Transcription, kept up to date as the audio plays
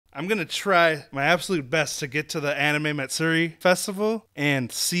I'm going to try my absolute best to get to the Anime Matsuri Festival and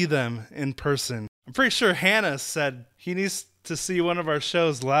see them in person. I'm pretty sure Hannah said he needs to see one of our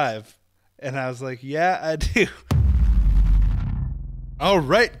shows live. And I was like, yeah, I do. All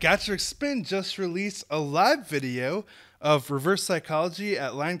right, Gacharic Spin just released a live video of Reverse Psychology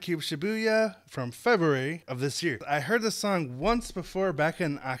at Line Cube Shibuya from February of this year. I heard the song once before back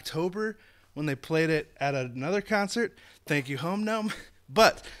in October when they played it at another concert. Thank you, Home Gnome.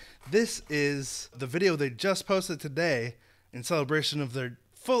 But this is the video they just posted today in celebration of their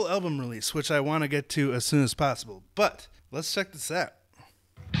full album release, which I want to get to as soon as possible. But let's check this out.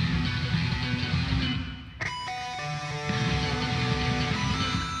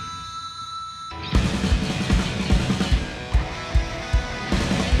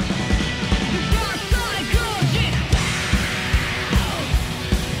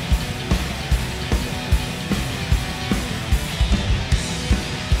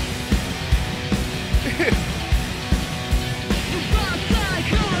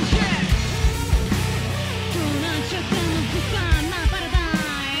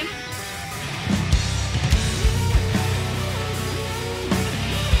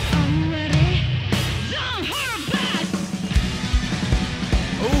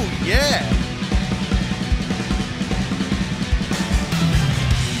 Yeah.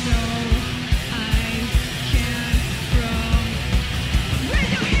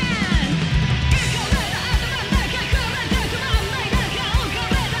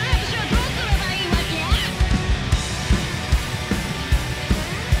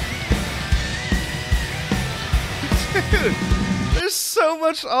 Dude, there's so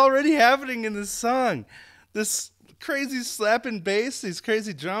much already happening in this song. This crazy slapping bass, these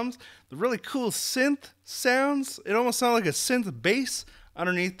crazy drums, the really cool synth sounds. It almost sounds like a synth bass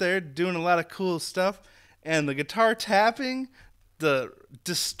underneath there doing a lot of cool stuff. And the guitar tapping, the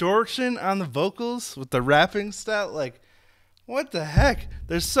distortion on the vocals with the rapping style. Like, what the heck?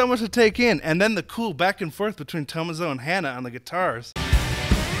 There's so much to take in. And then the cool back and forth between Tomozo and Hannah on the guitars.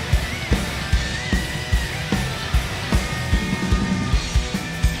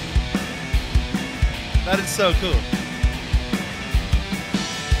 That is so cool.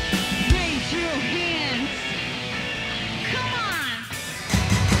 Raise your hands. Come on.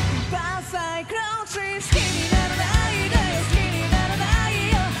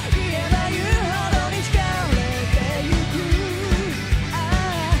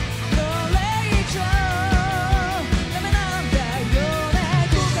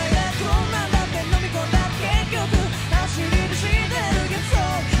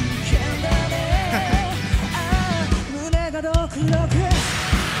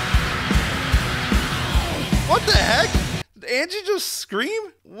 What the heck? Did Angie just scream?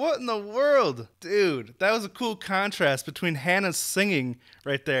 What in the world? Dude, that was a cool contrast between Hannah's singing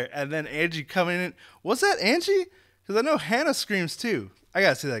right there and then Angie coming in. Was that Angie? Because I know Hannah screams too. I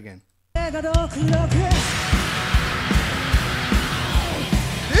gotta see that again. Dude!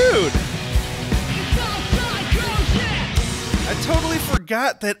 I totally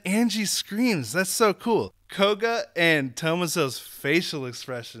forgot that Angie screams. That's so cool. Koga and Tomozo's facial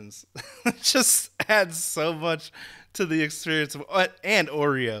expressions just add so much to the experience of, and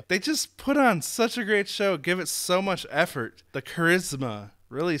Oreo. They just put on such a great show, give it so much effort. The charisma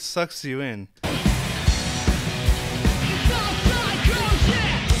really sucks you in.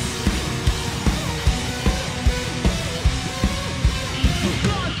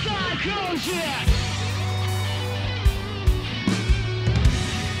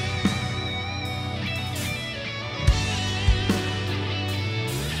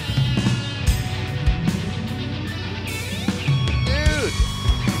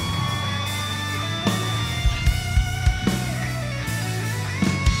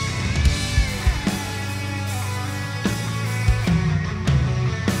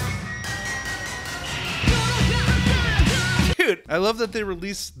 I love that they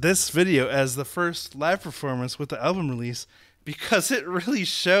released this video as the first live performance with the album release because it really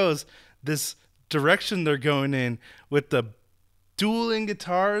shows this direction they're going in with the dueling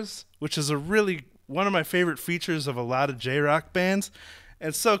guitars, which is one of my favorite features of a lot of J-rock bands. And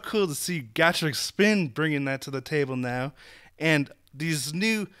it's so cool to see Gacharic Spin bringing that to the table now, and these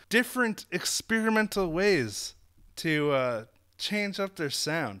new different experimental ways to change up their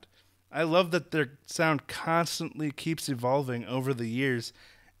sound. I love that their sound constantly keeps evolving over the years,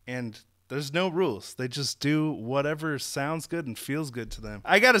 and there's no rules. They just do whatever sounds good and feels good to them.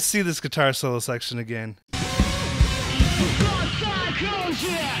 I gotta see this guitar solo section again.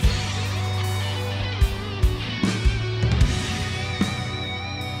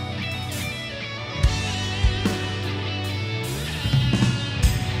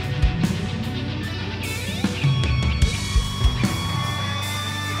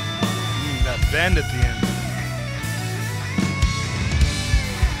 bend at the end.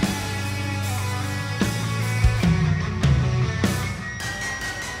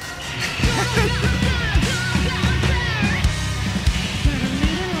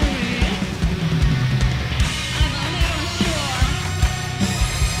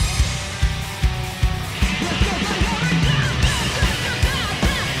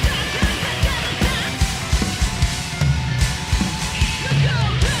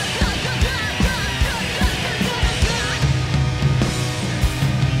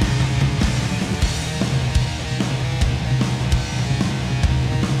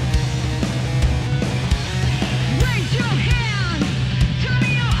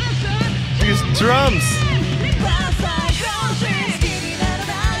 Drums.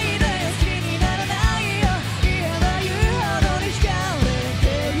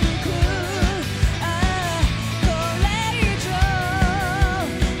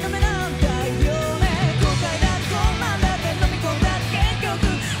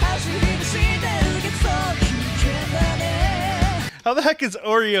 How the heck is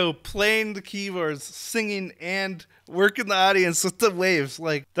Oreo playing the keyboards, singing, and working the audience with the waves?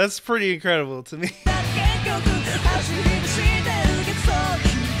 Like, that's pretty incredible to me.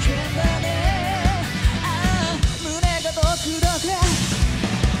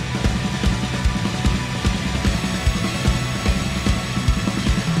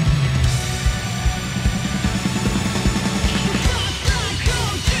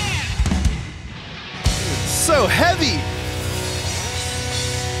 It's so heavy.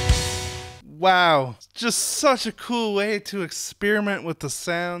 Wow, just such a cool way to experiment with the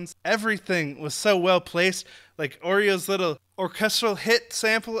sounds. Everything was so well placed, like Oreo's little orchestral hit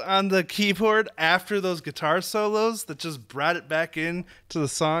sample on the keyboard after those guitar solos that just brought it back in to the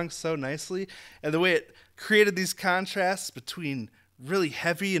song so nicely. And the way it created these contrasts between really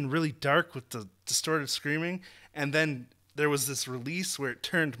heavy and really dark with the distorted screaming, and then there was this release where it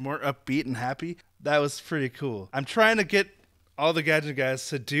turned more upbeat and happy. That was pretty cool. I'm trying to get all the Gadget guys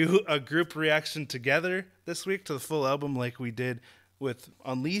to do a group reaction together this week to the full album like we did with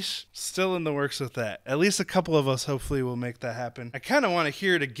Unleash. Still in the works with that. At least a couple of us hopefully will make that happen. I kind of want to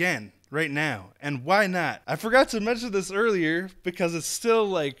hear it again right now. And why not? I forgot to mention this earlier because it's still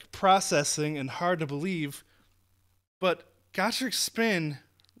like processing and hard to believe. But Gacharic Spin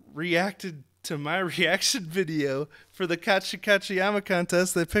reacted to my reaction video for the Kachiyama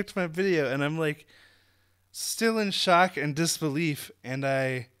contest. They picked my video and I'm like, still in shock and disbelief, and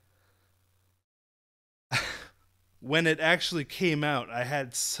when it actually came out, I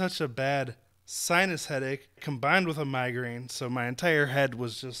had such a bad sinus headache combined with a migraine, so my entire head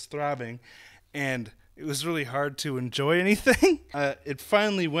was just throbbing, and it was really hard to enjoy anything. It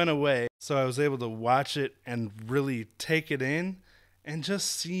finally went away, so I was able to watch it and really take it in, and just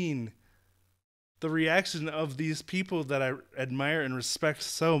seeing the reaction of these people that I admire and respect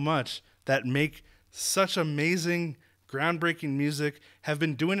so much that make such amazing, groundbreaking music, have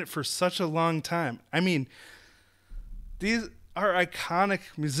been doing it for such a long time. I mean, these are iconic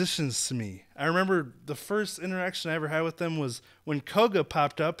musicians to me. I remember the first interaction I ever had with them was when Koga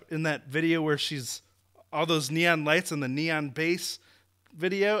popped up in that video where she's all those neon lights and the neon bass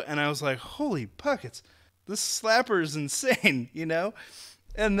video, and I was like, holy buckets, this slapper is insane, you know?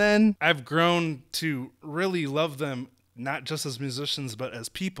 And then I've grown to really love them, not just as musicians, but as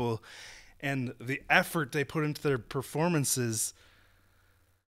people. And the effort they put into their performances,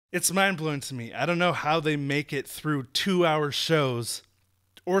 it's mind-blowing to me. I don't know how they make it through 2-hour shows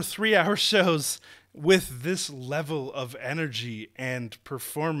or 3-hour shows with this level of energy and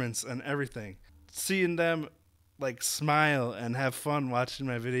performance and everything. Seeing them like smile and have fun watching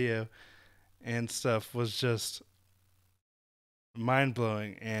my video and stuff was just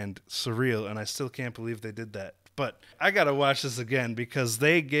mind-blowing and surreal, and I still can't believe they did that. But I gotta watch this again because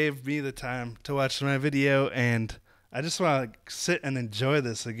they gave me the time to watch my video, and I just want to sit and enjoy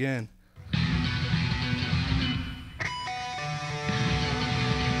this again.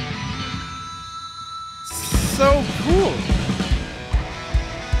 So cool.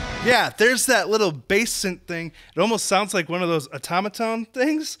 Yeah, there's that little bass synth thing. It almost sounds like one of those automaton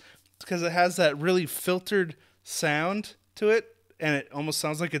things because it has that really filtered sound to it, and it almost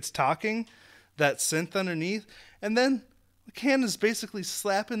sounds like it's talking. That synth underneath, and then the can is basically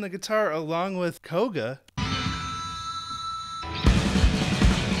slapping the guitar along with Koga.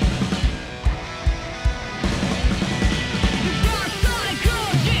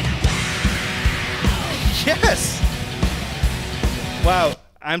 Yes! Wow,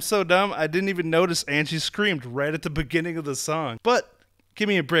 I'm so dumb, I didn't even notice Angie screamed right at the beginning of the song. But give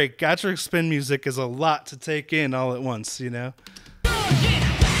me a break, Gacharic Spin music is a lot to take in all at once, you know?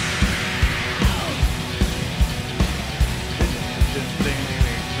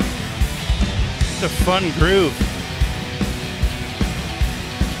 It's a fun groove.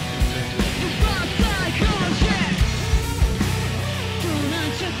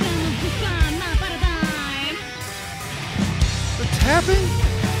 The tapping?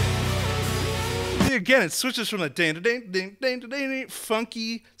 Again, it switches from the ding ding ding ding ding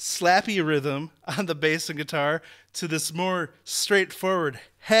funky, slappy rhythm on the bass and guitar to this more straightforward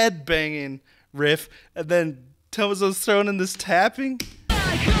head banging riff, and then Tomazo's throwing in this tapping.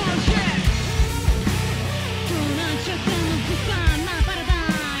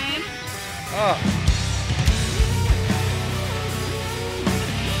 Oh.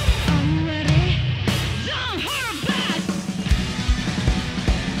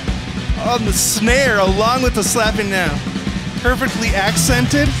 On the snare, along with the slapping now. Perfectly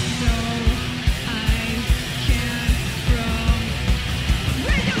accented.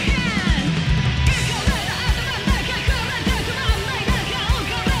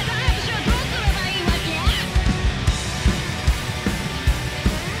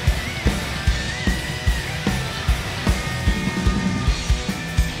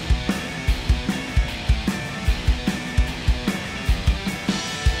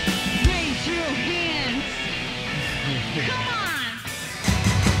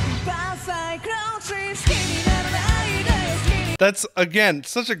 That's, again,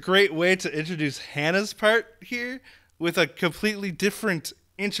 such a great way to introduce Hannah's part here with a completely different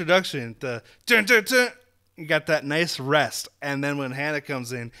introduction. The dun dun dun, you got that nice rest, and then when Hannah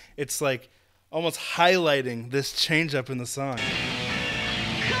comes in, it's like almost highlighting this change up in the song.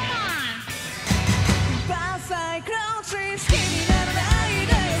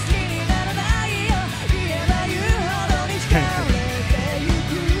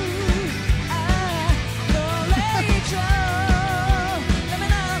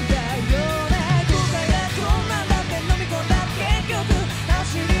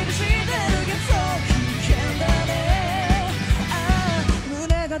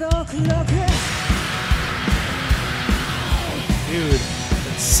 Dude,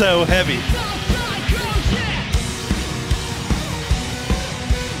 it's so heavy.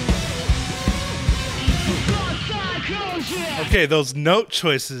 Okay, those note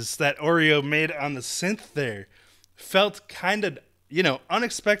choices that Oreo made on the synth there felt kind of,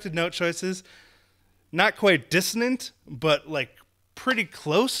 unexpected note choices. Not quite dissonant, but like pretty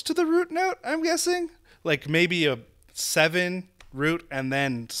close to the root note, I'm guessing. Like maybe a 7 root and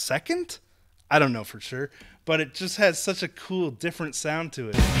then second? I don't know for sure. But it just has such a cool, different sound to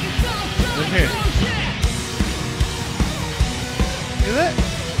it. Look here. Look at that.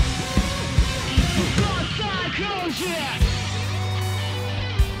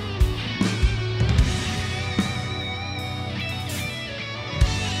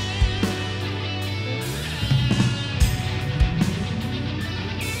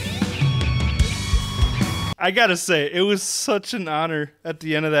 I gotta say, it was such an honor at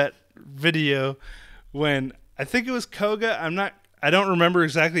the end of that video when I think it was Koga. I don't remember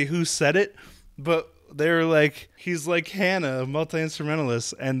exactly who said it, but they were like, he's like Hannah, a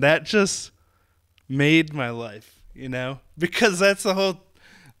multi-instrumentalist, and that just made my life, because that's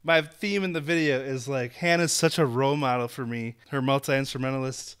my theme in the video is like, Hannah's such a role model for me, her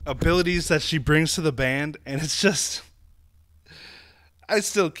multi-instrumentalist abilities that she brings to the band, and it's just, I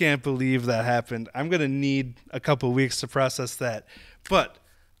still can't believe that happened. I'm going to need a couple weeks to process that, but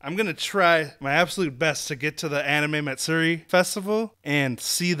I'm going to try my absolute best to get to the Anime Matsuri Festival and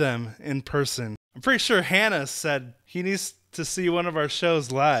see them in person. I'm pretty sure Hannah said he needs to see one of our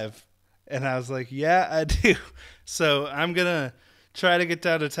shows live. And I was like, yeah, I do. So I'm going to try to get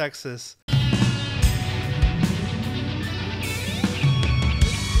down to Texas.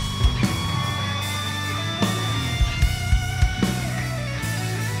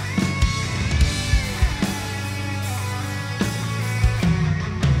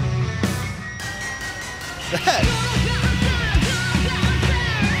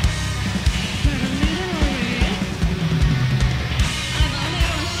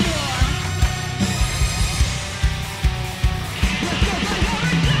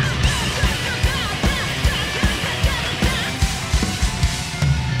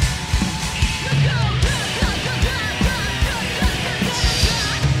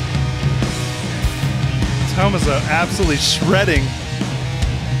 Tomazo absolutely shredding.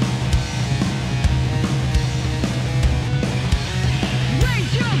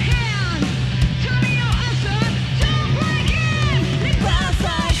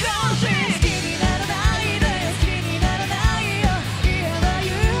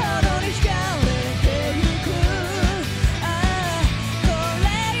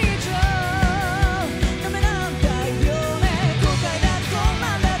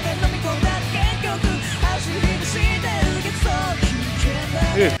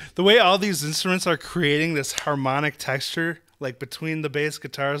 The way all these instruments are creating this harmonic texture, like between the bass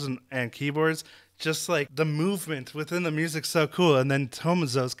guitars and keyboards, just like the movement within the music's so cool. And then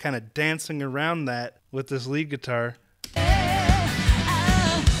Tomozo's kind of dancing around that with this lead guitar.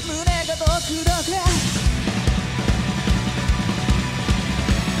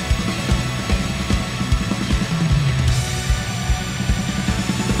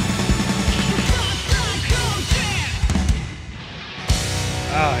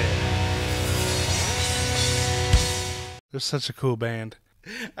 Oh, yeah. They're such a cool band.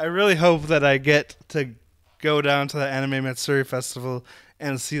 I really hope that I get to go down to the Anime Matsuri Festival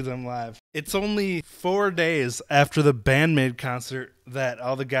and see them live. It's only 4 days after the Bandmade concert that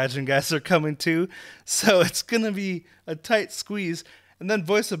all the Gaijin guys are coming to, so it's going to be a tight squeeze. And then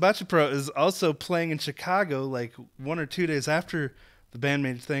Voice of Bachipro is also playing in Chicago like 1 or 2 days after the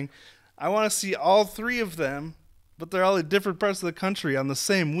Bandmade thing. I want to see all 3 of them, but they're all in different parts of the country on the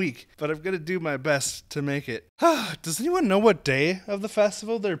same week. But I'm going to do my best to make it. Does anyone know what day of the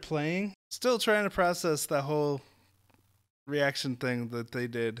festival they're playing? Still trying to process that whole reaction thing that they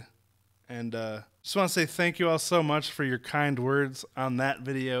did. And just want to say thank you all so much for your kind words on that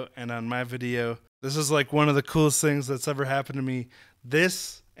video and on my video. This is like one of the coolest things that's ever happened to me.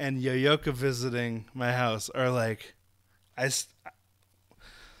 This and Yoyoka visiting my house are like...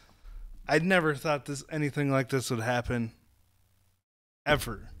 I'd never thought anything like this would happen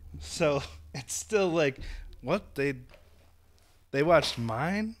ever. So it's still like, what? They watched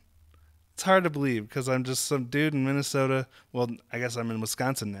mine? It's hard to believe because I'm just some dude in Minnesota. Well, I guess I'm in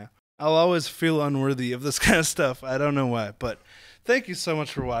Wisconsin now. I'll always feel unworthy of this kind of stuff. I don't know why, but thank you so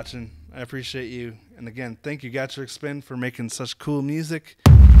much for watching. I appreciate you. And again, thank you Gacharic Spin for making such cool music.